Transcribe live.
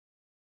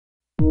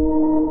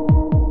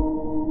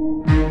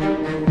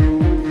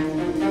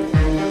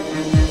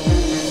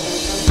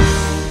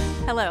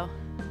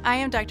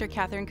am Dr.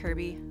 Katherine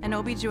Kirby, an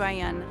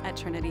OB/GYN at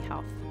Trinity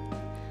Health.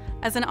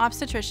 As an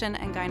obstetrician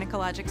and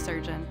gynecologic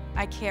surgeon,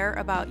 I care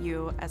about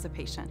you as a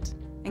patient,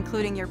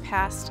 including your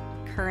past,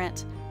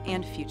 current,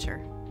 and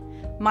future.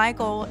 My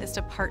goal is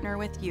to partner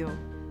with you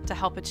to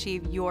help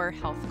achieve your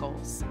health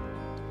goals.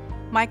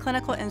 My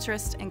clinical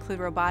interests include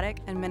robotic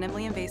and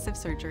minimally invasive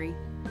surgery,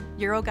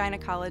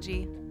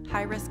 urogynecology,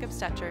 high-risk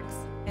obstetrics,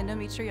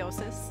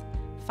 endometriosis,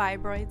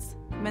 fibroids,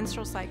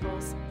 menstrual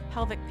cycles,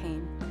 pelvic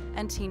pain,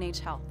 and teenage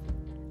health.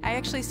 I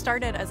actually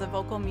started as a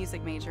vocal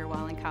music major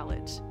while in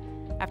college.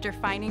 After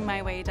finding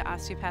my way to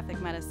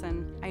osteopathic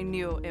medicine, I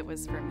knew it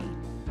was for me.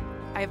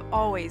 I've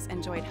always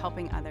enjoyed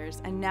helping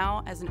others, and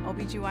now as an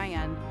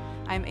OB/GYN,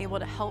 I am able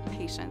to help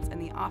patients in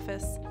the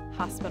office,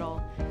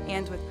 hospital,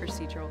 and with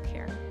procedural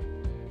care.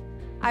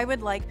 I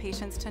would like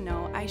patients to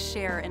know I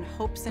share in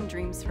hopes and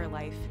dreams for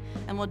life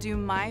and will do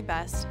my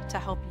best to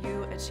help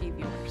you achieve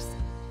yours.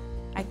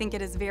 I think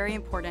it is very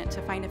important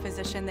to find a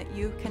physician that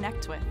you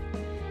connect with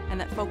and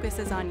that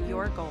focuses on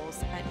your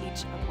goals at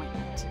each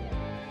appointment.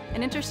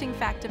 An interesting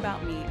fact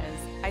about me is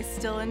I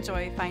still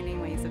enjoy finding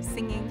ways of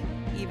singing,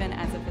 even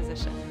as a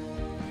physician.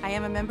 I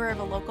am a member of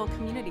a local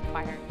community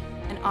choir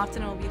and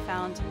often will be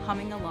found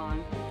humming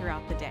along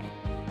throughout the day.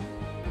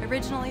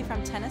 Originally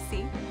from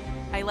Tennessee,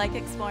 I like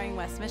exploring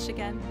West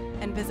Michigan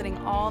and visiting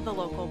all the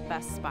local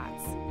best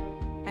spots.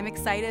 I'm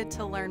excited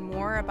to learn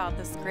more about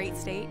this great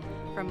state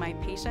from my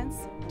patients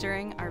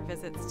during our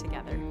visits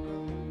together.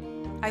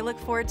 I look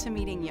forward to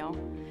meeting you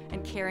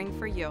and caring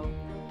for you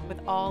with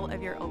all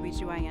of your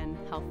OB/GYN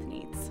health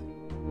needs.